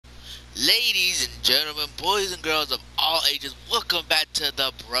Ladies and gentlemen, boys and girls of all ages, welcome back to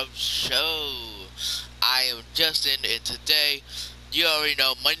the Bro Show. I am Justin, and today, you already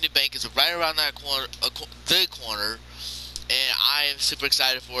know, Money in the Bank is right around that corner, the corner, and I am super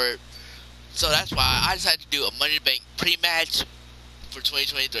excited for it. So that's why I decided to do a Money in the Bank pre-match for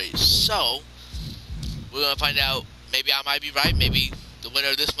 2023. So, we're going to find out, maybe I might be right, maybe the winner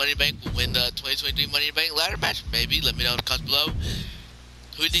of this Money in the Bank will win the 2023 Money in the Bank ladder match. Maybe, let me know in the comments below.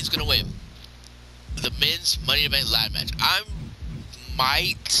 Who do you think is going to win the men's Money in the Bank ladder match? I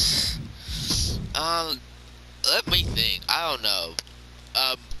might, let me think. I don't know.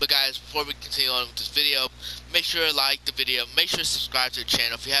 But guys, before we continue on with this video, make sure to like the video. Make sure to subscribe to the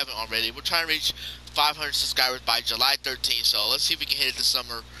channel if you haven't already. We're trying to reach 500 subscribers by July 13th, so let's see if we can hit it this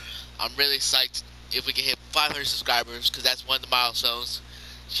summer. I'm really psyched if we can hit 500 subscribers, because that's one of the milestones.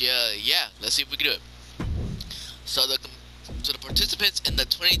 Yeah, let's see if we can do it. So the participants in the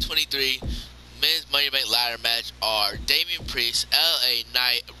 2023 men's Money in the Bank ladder match are Damian Priest, LA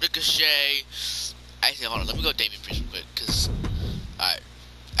Knight, Ricochet. Actually, hold on, let me go Damian Priest real quick, because, alright.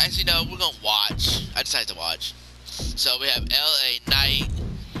 Actually, no, we're gonna watch. I decided to watch. So we have LA Knight.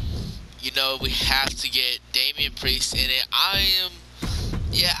 You know, we have to get Damian Priest in it. I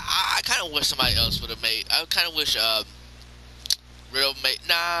kind of wish somebody else would have made. I kind of wish, Riddle made.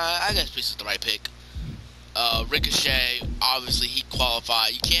 Nah, I guess Priest is the right pick. Ricochet, obviously he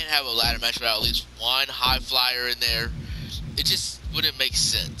qualified. You can't have a ladder match without at least one high flyer in there. It just wouldn't make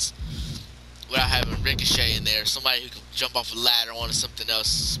sense without having Ricochet in there. Somebody who can jump off a ladder onto something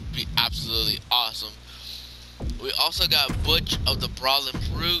else would be absolutely awesome. We also got Butch of the Brawling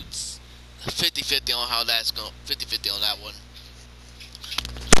Brutes. 50-50 on how that's going. 50-50 on that one.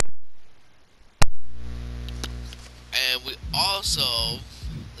 And we also,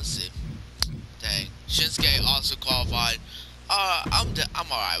 let's see. Dang, Shinsuke also qualified. I'm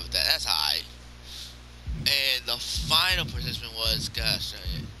alright with that. That's alright. And the final participant was, gosh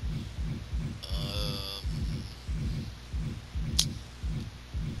dang it.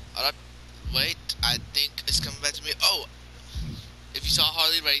 Wait, I think it's coming back to me. Oh, if you saw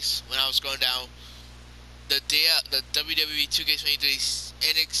Harley Race when I was scrolling down, the WWE 2K23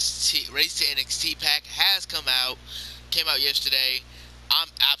 NXT Race to NXT pack has come out. Came out yesterday. I'm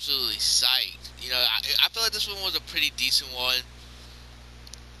absolutely psyched. You know, I feel like this one was a pretty decent one.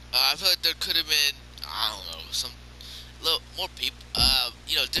 I feel like there could have been, I don't know, some little more people,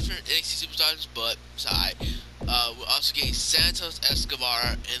 you know, different NXT superstars, but it's alright. We're also getting Santos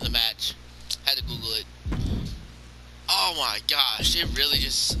Escobar in the match. Had to Google it. Oh my gosh, it really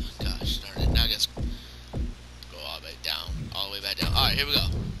just, gosh darn it. Now I guess go all the way down, all the way back down. Alright, here we go.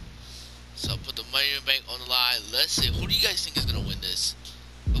 So put the Money in the Bank on the line. Let's see, who do you guys think is going to win this?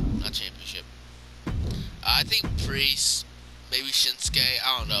 Oh, not championship. I think Priest, maybe Shinsuke,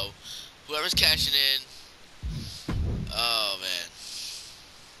 I don't know. Whoever's cashing in. Oh man.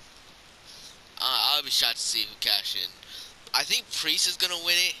 I'll be shocked to see who cash in. I think Priest is going to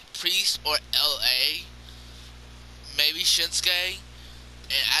win it. Priest or LA. Maybe Shinsuke.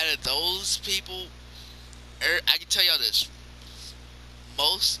 And out of those people, I can tell y'all this.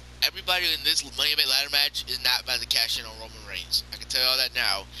 Everybody in this Money in the Bank ladder match is not about to cash in on Roman Reigns. I can tell y'all that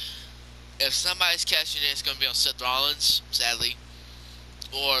now. If somebody's cashing in, it's going to be on Seth Rollins, sadly.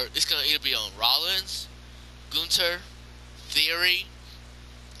 Or it's going to either be on Rollins, Gunther, Theory,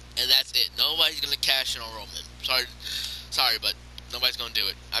 and that's it. Nobody's going to cash in on Roman. Sorry, but nobody's going to do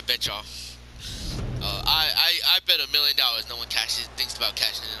it. I bet y'all. I bet $1 million no one thinks about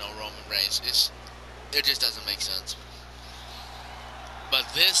cashing in on Roman Reigns. It just doesn't make sense. But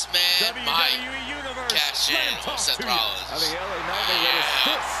this man might cash in on Seth Rollins. I think LA Knight may let his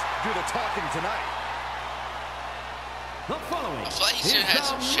fists do the talking tonight. The following I feel like he should have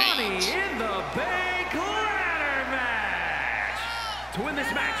some change. Money in the Bank ladder match. To win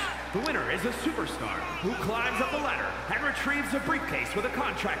this match, the winner is a superstar who climbs up the ladder and retrieves a briefcase with a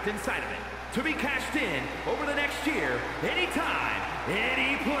contract inside of it to be cashed in over the next year, anytime,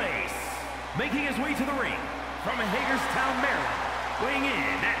 any place. Making his way to the ring from Hagerstown, Maryland, weighing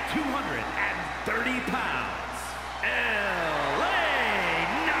in at 230 pounds, LA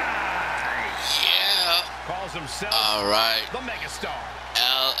Knight. Yeah. Calls himself the megastar.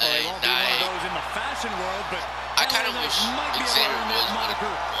 LA Knight. Those in the fashion world, but I kind of wish Xavier Woods would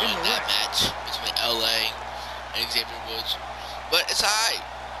have won that match between LA and Xavier Woods. But it's alright.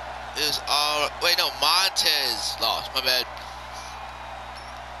 It was all. Wait, no, Montez lost. My bad.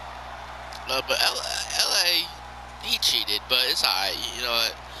 No, but LA, he cheated, but it's alright. You know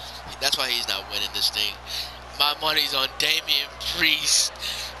what? That's why he's not winning this thing. My money's on Damian Priest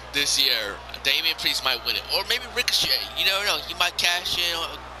this year. Damian Priest might win it. Or maybe Ricochet. You never know. He might cash in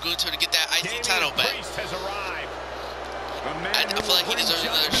Gunther to get that IC title back. I feel like he deserves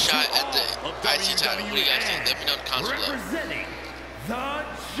another shot at the IC title. What do you guys think? Let me know in the comments below. Representing the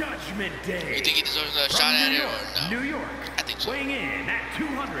Judgment Day. You think he deserves another shot at it or no? New York. I think so. Weighing in at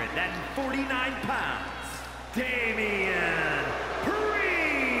 249 pounds, Damian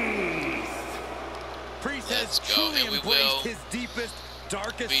Priest. Priest Let's has go, truly and we embraced will his deepest,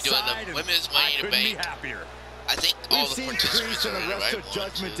 darkest be doing side, the and women's I Money in the couldn't be Bank. happier. I think all We've the seen participants Priest are and the in, rest right? of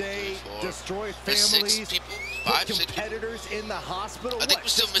Judgment Day destroy There's families, 6 people, put 5, 6 people. competitors in the hospital. I think we're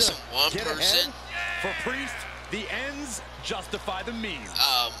still missing one get person. ahead? For Priest, the ends justify the means.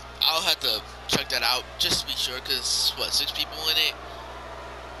 I'll have to check that out just to be sure, because what, 6 people in it?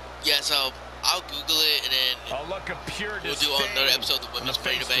 Yeah, so I'll Google it and then A look of pure we'll do another episode of the Women's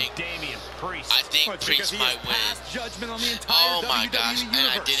Money in the Bank. Damian Priest. I think Priest might win. Judgment on the entire Oh my WWE gosh, and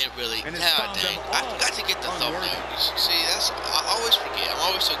I universe. didn't really. And it's God found dang, them I all forgot to get the unworthy. thumbnails. See, I always forget. I'm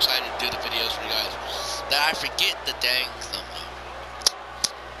always so excited to do the videos for you guys that I forget the dang thumbnail.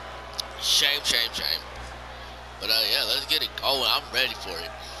 Shame, shame, shame. But yeah, let's get it going. I'm ready for it.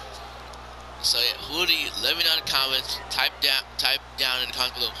 So yeah, who do you? Let me know in the comments. Type down in the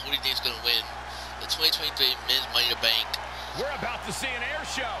comments below who do you think is gonna win the 2023 Men's Money in the Bank. We're about to see an air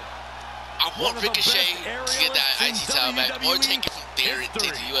show. I want Ricochet to get that IC title back, or take it from Theory,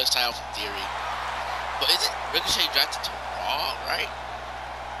 take the US title from Theory. But isn't Ricochet drafted to Raw, right?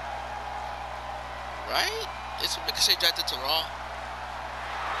 Right? Isn't Ricochet drafted to Raw?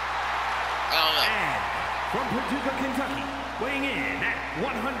 I don't know. And from Paducah, Kentucky, weighing in at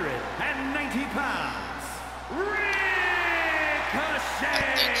 190 pounds, Ricochet!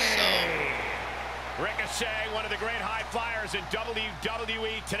 I think so. Ricochet, one of the great high flyers in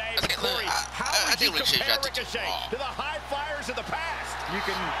WWE today. I think- Corey, how I would think you Ricochet compare drafted to Ricochet Raw. to the high flyers of the past? You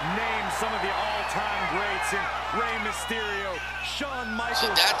can name some of the all-time greats in Rey Mysterio, Shawn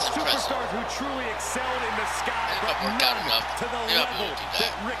Michaels, that's impressive. superstars who truly excelled in the sky, If but I worked out none enough, to the maybe I'll be level able to do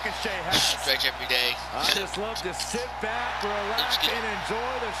that that. Ricochet has. Stretch every day. I just love to sit back, relax, Just get- and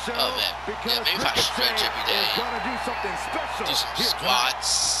enjoy the show Oh, man. because Yeah, maybe if I Ricochet stretch every day, is going to do something special. Do some here tonight.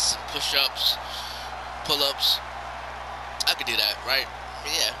 squats, push-ups, pull-ups. I could do that, right?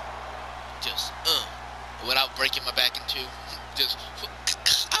 Yeah. Just without breaking my back in two. Just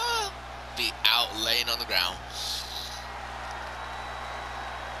be out laying on the ground.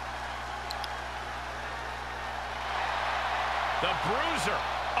 The bruiser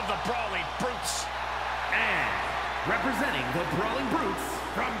of the Brawling Brutes. And representing the Brawling Brutes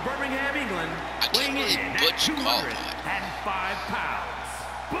from Birmingham, England, I can't weighing believe in at Butch 205 pounds,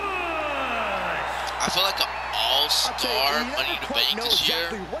 Butch! I feel like an I'll all-star tell you, Money in the Bank know this year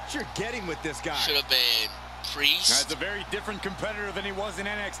exactly what you're getting with this guy. should have been Priest. That's a very different competitor than he was in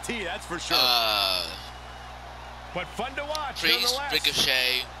NXT, that's for sure. But fun to watch, Priest, nonetheless.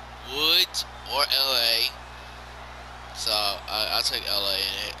 Ricochet, Woods, or LA. So I'll take LA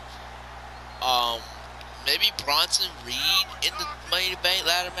in it. Maybe Bronson Reed in the Money in the Bank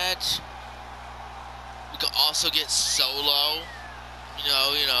ladder match. We could also get Solo.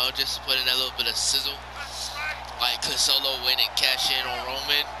 You know, just to put in that little bit of sizzle. Like, could Solo win and cash in on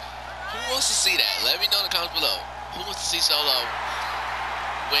Roman? Who wants to see that? Let me know in the comments below. Who wants to see Solo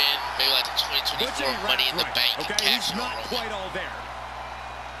win maybe like the 2024 Money in the Bank and cash in on Roman? Quite all there.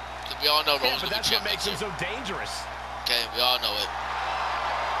 Because we all know Yeah, Roman's but going to be that's what makes him champion. so dangerous. Okay, we all know it.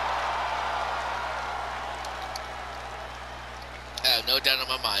 I have no doubt in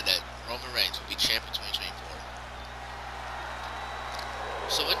my mind that Roman Reigns will be champion 2024.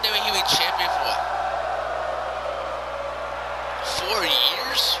 So wouldn't he be champion for what? 4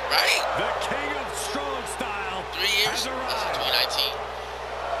 years, right? The king of strong style 3 years? has That's arrived. 2019,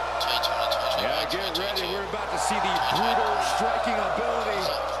 2020, 2021, Yeah, get ready. 2022. We're about to see the brutal striking ability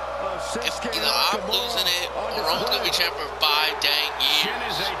of If Shinsuke either I'm Nakamura losing it or on Roman's going to be display. champion for 5 dang Shin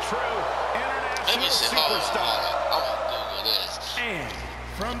is years. a true Let me see. international Hold superstar. on. I'm going to Google this. And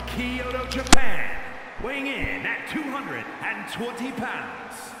from Kyoto, Japan, weighing in at 220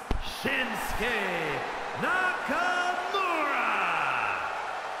 pounds, Shinsuke Nakamura.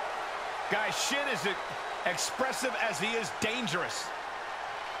 Guys, Shin is expressive as he is dangerous.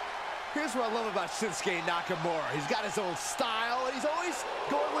 Here's what I love about Shinsuke Nakamura. He's got his own style, and he's always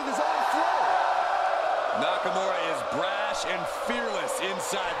going with his own flow. Nakamura is brash and fearless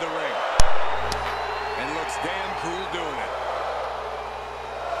inside the ring. And looks damn cool doing it.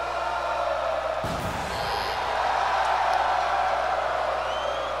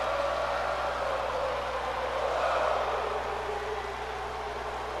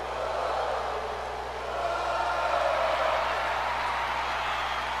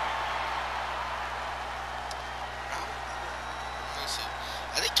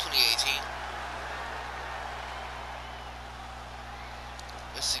 I think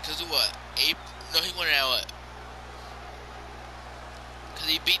see, because what? No, he won it at what? Because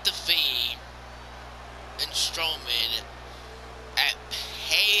he beat The Fiend and Strowman at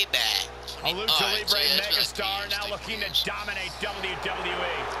Payback. A Lucha Libre megastar now looking to dominate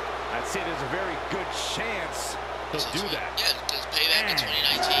WWE. I'd say there's a very good chance he'll do that. Yeah, because Payback in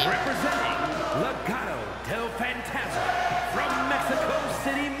 2019. Representing Legado del Fantasma from Mexico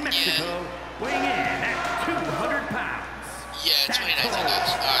City, Mexico, weighing in at 200 pounds. Yeah, 2019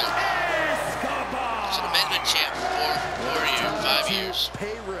 guys. Alright. So the man's been champ for 5 years.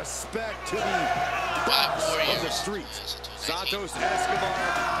 Pay respect to the 4 years. of the streets. Yeah, Santos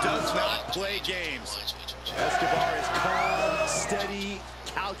Escobar does not play games. Escobar is calm, steady,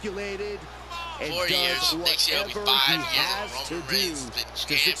 calculated, and 4 years. Next year will be 5 years. Roman Reigns been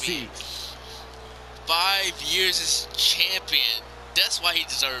champion. 5 years as champion. That's why he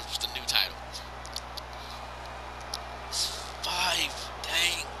deserves the new title. 5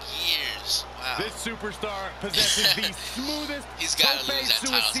 dang years. Wow. This superstar possesses the smoothest He's got to lose that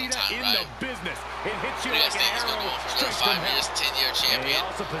title sometime, in right? the business. It hits you You like guys an think he's going to arrow go for straight another 5 from years, hell. 10-year champion? He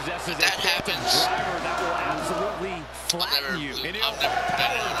also possesses If that a happens, driver that will absolutely flatten you. And I've never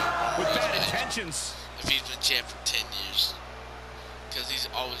bet on him with bad intentions. if he's been champ for 10 years. Because he's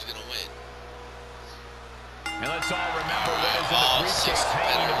always going to win. And let's all remember what is in the briefcase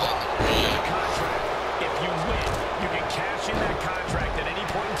hanging above the contract. If you win, you can cash in that contract at any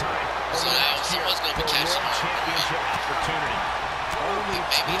point in time. So now someone's going to be cashing in. Championship opportunity. Only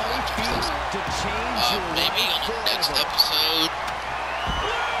 20 feet to change your maybe on the next episode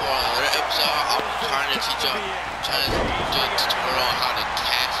or another episode, I'm trying to teach y'all, trying to do a tutorial on how to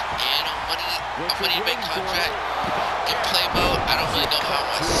cash in on money to make contract in play mode. I don't really know how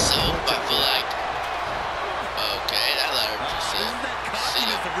myself, but I feel like, okay, that letter just said, Isn't that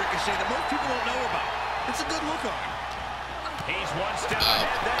cockiness of Ricochet that most people don't know about? It's a good look on him. He's one step ahead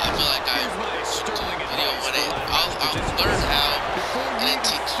there. I feel like I do a video on it. I'll learn how and then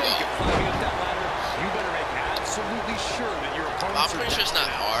teach you. Climbing up that ladder, you better make absolutely sure that your opponents I'm pretty sure it's not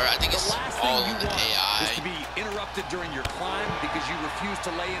hard. I think it's all in the AI. is to be interrupted during your climb because you refuse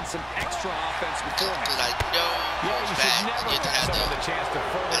to lay in some extra offense beforehand. Because I know for a fact you have to have the,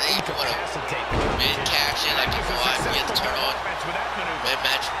 I think if you want to mid-cash in, like in live, you have to turn on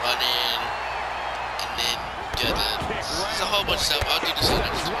mid-match running, and then you have to, there's a whole bunch of stuff. I'll do this in the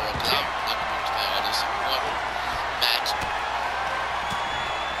next tutorial because I'm not going to explain all this in one match.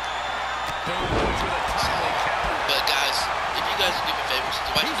 But guys, if you guys would do me a favor, since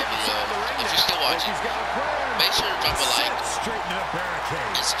you're watching the video, if you're still watching, make sure to drop a like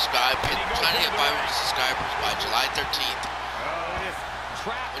and subscribe. We're trying to get 500 subscribers by July 13th,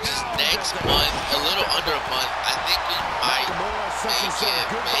 which is next month, a little under a month. I think we might make it,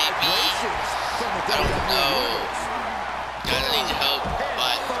 maybe, I don't know. Guys, I need your help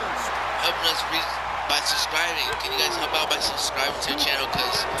by helping us by subscribing. Can you guys help out by subscribing to the channel?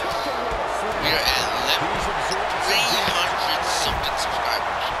 Because we are at 300 something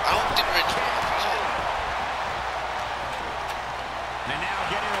subscribers. I don't think we're at 200 yet. And now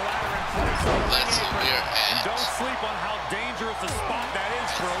getting the ladder in place. Let's see, we are at, Don't sleep on how dangerous a spot that is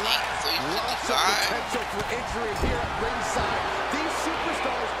for a ladder. 355. Potential for injury here at ringside. These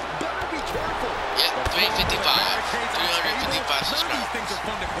superstars better be careful. Yeah, 355. 355 subscribers. Things are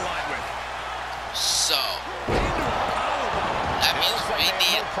fun to collide with. So, that means we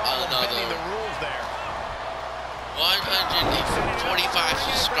need another 145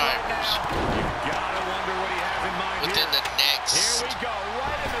 subscribers within the next. Here we go,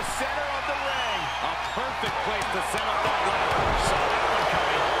 right in the center of the ring. A perfect place to set up that ladder. So that one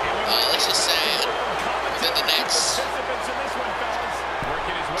coming. Let's just say within the next 28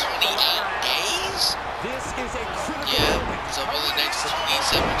 days. This is a critical Yeah, moment. so for the next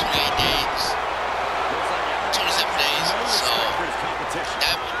 28 days. 27 days. So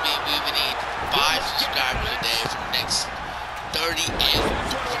that would mean we would need 5 subscribers a day for the next 30 and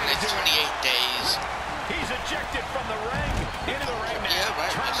for the next 28 days. He's ejected from the ring. Into the ring now. Yeah,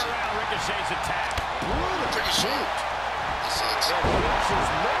 right. Turns around Ricochet's attack. Pretty sure. This is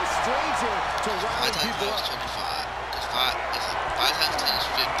no stranger to 5 rallying times people 5 is up. 25. Because 5 times 10 is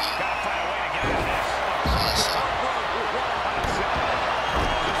 50. Gotta find a way to get out of this. So that's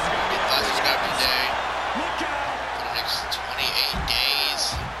 5 subscribers a day Look out. for the next 28 days.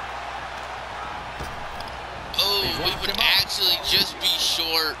 Oh, we would actually just be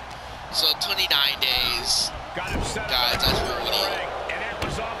short. So 29 days. Got him set up. Guys, that's what we need. And it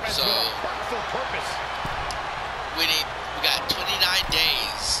was offense So, with a hurtful purpose. we got 29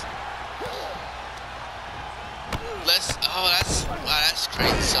 days. That's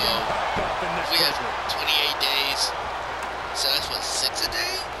great. So we have 28 days. So that's what, 6 a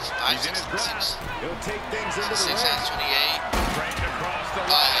day? 5, 6, 6. He'll take things into the 6 ring. out of 28. Across the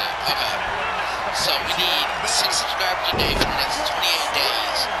line. Okay. So we need 6 subscribers a day for the next 28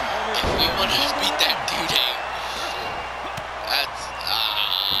 days. If we want to beat that due date, that's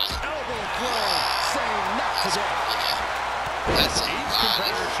Elbow throw, saying not today. That's a lot.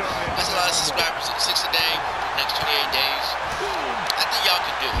 That's a lot of subscribers. 6 a day, next 28 days. I think y'all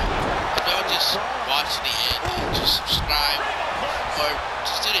can do it. If y'all just watch the end and just subscribe, or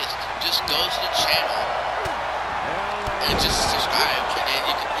just do this. Just go to the channel and just subscribe, and then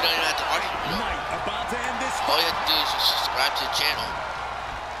you don't even have to watch the video. All you have to do is just subscribe to the channel.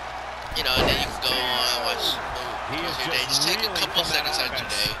 You know, and then you can go on and watch your day. Just take a couple seconds out of your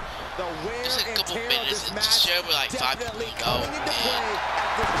day. Just take a couple minutes and just share with like 5 people you know, and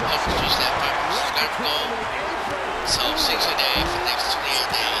help us reach that 500 subscriber goal. So 6 a day for the next 28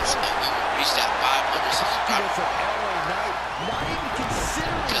 days, and we will reach that 500 subscriber goal.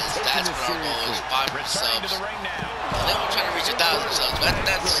 Because that's what our goal is, 500 subs. And then we're trying to reach 1,000 subs. But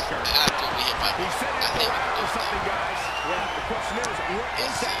that's after we hit 500. I think we can do it.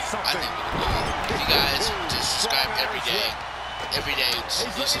 I think we can do it. If you guys just subscribe every day,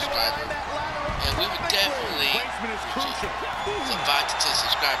 new subscriber, and we would definitely reach it. So 5 to 10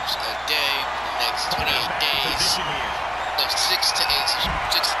 subscribers a day for the next 28 days. No, 6 to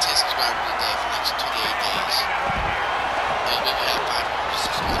 10 subscribers a day for the next 28 days. And we would have 500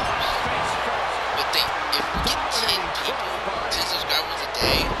 subscribers. But think, if we get 10 people, 10 subscribers a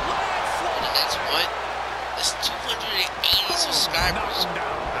day for the next month, that's 280 subscribers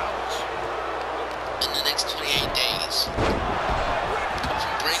in the next 28 days.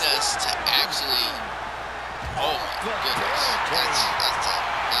 Bring us to actually, oh my goodness, that's a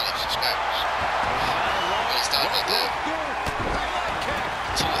lot of subscribers. We're gonna start at that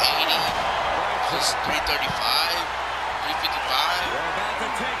 280 plus 335, 355.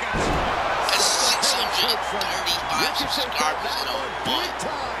 That's 635 subscribers in a month.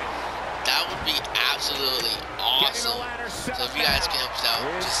 That would be absolutely awesome. So if you guys can help us out,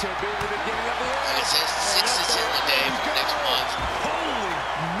 just like I said, 6 to 10 a day for the next month.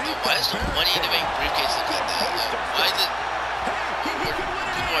 Why is the money in the bank briefcase look like that? Why is it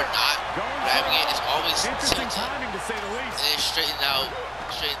people are not grabbing it? It's always tilted. And then it straightens out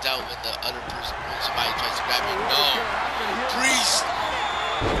when the other person, when somebody tries to grab it. No, Priest!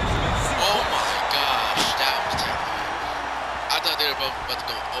 Oh my gosh, that was terrible. I thought they were both about to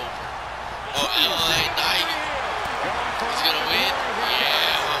go over. Oh, LA Knight. Is he gonna win?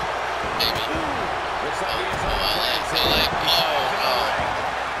 Yeah, maybe. Oh, LA. Oh no.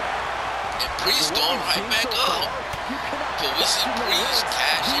 And Priest going right back up. Could we see Priest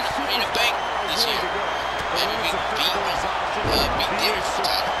cash in the Money in the Bank this year? Maybe we can beat David for the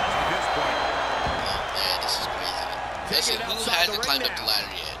title. Oh man, this is crazy. Let's see who hasn't climbed up the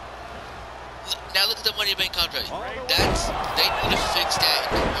ladder yet. Now look at the Money in the Bank contract. They need to fix that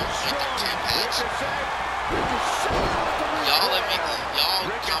in the 10 patch. Y'all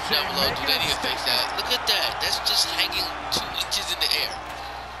comment down below. Do they need to fix that? Look at that. That's just hanging 2 inches in the air.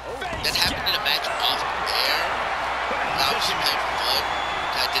 That happened in a match off air. I was just playing for fun.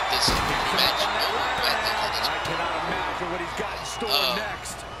 I did this match.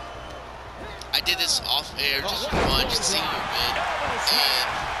 I did this off air just for fun, just to see who would win. And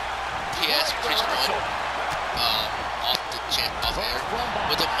PS Priest won off air.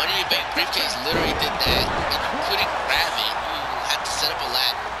 But the Money in the Bank briefcase literally did that, and you couldn't grab it. You had to set up a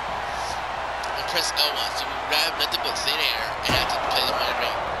ladder and press L1. So you grab nothing but thin air and have to play the Money in the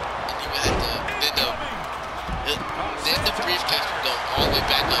Bank. And you had to then the briefcase would go all the way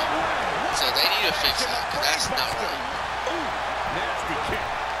back up. So they need to fix that, because that's not right.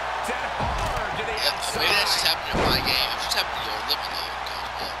 Yeah, maybe that's just happening in my game. If it's happening in your living room,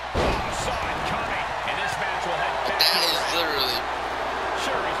 but that is literally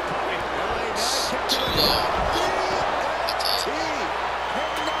too low.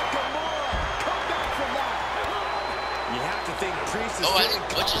 Oh, I think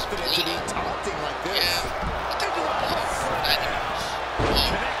Butch is bleeding. Yeah, I think he's bleeding.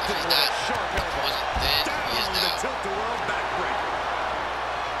 If he's not, if he wasn't then, he is now.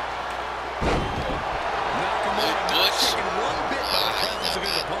 Butch, he's not bad.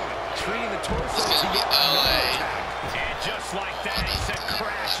 It's gonna be LA. And just like that, he sent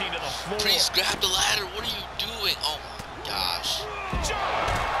crashing to the floor. Priest, grab the ladder. What are you doing? Oh my gosh.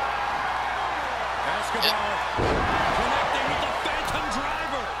 Connecting with the Phantom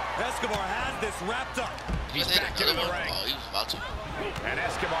Driver. Escobar has this wrapped up. He's back in the ring. Oh, he was about to. And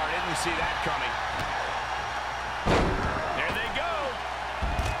Escobar didn't see that coming. There they go.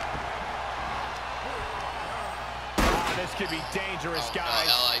 Oh, this This could be dangerous, guys.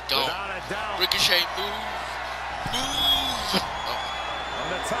 No, I don't. Without a doubt. Ricochet, move. Move. On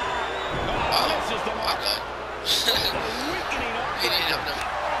the top. This is the mark. Weakening arm. He didn't have enough.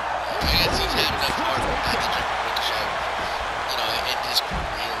 I guess he's had enough heart at the Ricochet, you know, in his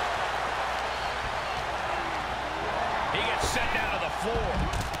career. He gets sent down to the floor.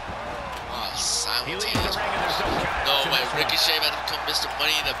 Oh, simultaneous. He leaves the ring and there's no count. No way, Ricochet about to become Mr.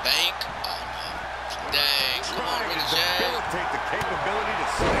 Money in the Bank. Oh no. Dang, come on, Ricochet. The capability to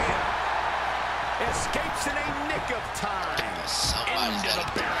stand. Escapes in a nick of time. Somebody's Into got the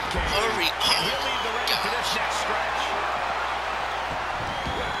to barricade. hurry. Oh He'll leave the ring for this next stretch.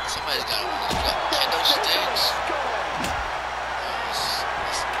 Somebody's got kendo sticks.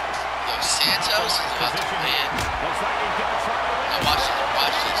 Yo, Santos is about to win. Looks like he's gonna try to win. Now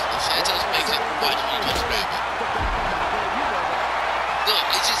watch this. If Santos makes it, watch when he comes grab it. Look,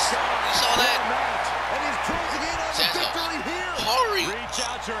 it's just, you saw that? And he's closing in on the Santos, victory here. hurry. Reach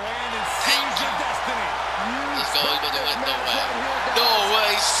out your hand and seize your destiny. Let's go, he's about to win. No way. No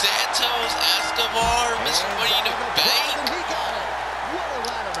way, Santos, Escobar, Mr. Money in the Bank. He got it. What a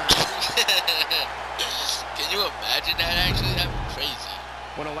ladder match. Can you imagine that actually? That'd be crazy.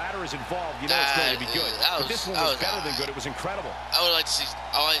 When a ladder is involved, you know it's going to be good. But this one was better than good. It was incredible. I would like to see.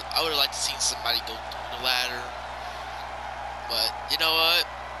 I would have liked to see somebody go through the ladder. But you know what?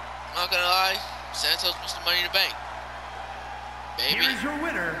 I'm not gonna lie. Santos, Mr. Money in the Bank. Baby. Here's your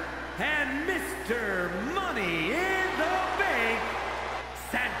winner and Mr. Money in the Bank,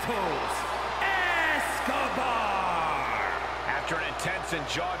 Santos Escobar. After an intense and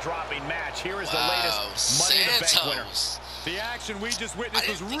jaw-dropping match, here is the latest Money in the Bank winner. The action we just witnessed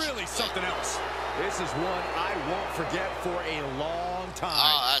was really something else. This is one I won't forget for a long time.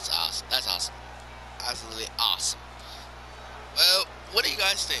 Oh, that's awesome. That's awesome. Absolutely awesome. Well, what do you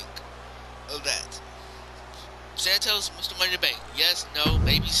guys think of that? Santos, Mr. Money in the Bank. Yes, no,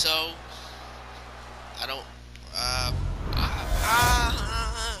 maybe so. I don't.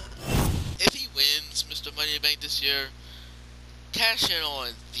 If he wins Mr. Money in the Bank this year, cash in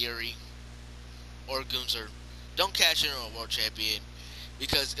on Theory or Gunther. Don't cash in on a world champion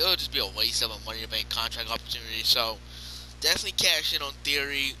because it'll just be a waste of a Money in the Bank contract opportunity. So definitely cash in on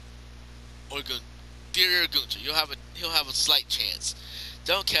Theory or Gunther. He'll have a slight chance.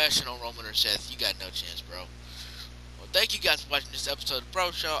 Don't cash in on Roman or Seth. You got no chance, bro. Well, thank you guys for watching this episode of the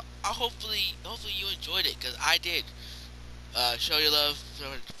Bro Show. Hopefully you enjoyed it because I did. Show your love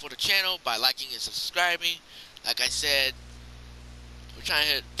for the channel by liking and subscribing. Like I said, we're trying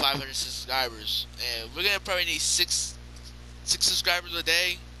to hit 500 subscribers, and we're gonna probably need six subscribers a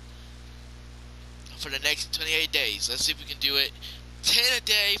day for the next 28 days. Let's see if we can do it. 10 a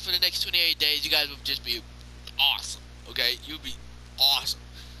day for the next 28 days. You guys would just be awesome. Okay, you'd be awesome.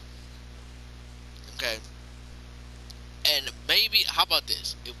 Okay, and maybe how about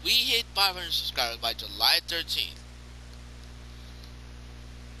this? If we hit 500 subscribers by July 13th,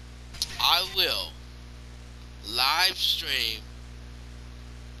 I will live stream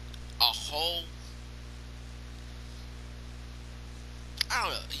a whole, I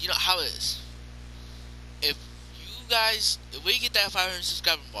don't know, you know how it is. If we get that 500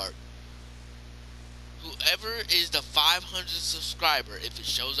 subscriber mark, whoever is the 500 subscriber, if it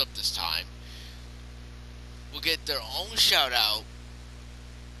shows up this time, will get their own shout out,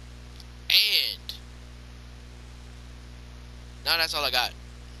 and now that's all I got.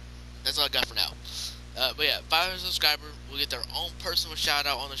 That's all I got for now. But yeah, 500 subscriber will get their own personal shout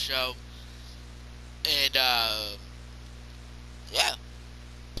out on the show. And yeah.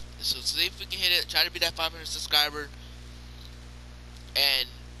 So see if we can hit it. Try to be that 500 subscriber. And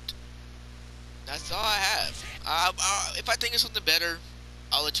that's all I have. If I think of something better,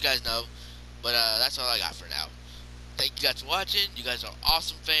 I'll let you guys know. But that's all I got for now. Thank you guys for watching. You guys are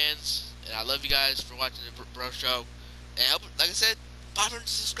awesome fans. And I love you guys for watching the Bro Show. And like I said, 500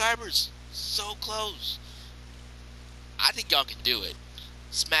 subscribers. So close. I think y'all can do it.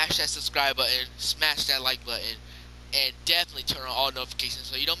 Smash that subscribe button, smash that like button, and definitely turn on all notifications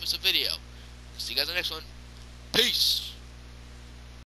so you don't miss a video. See you guys in the next one. Peace.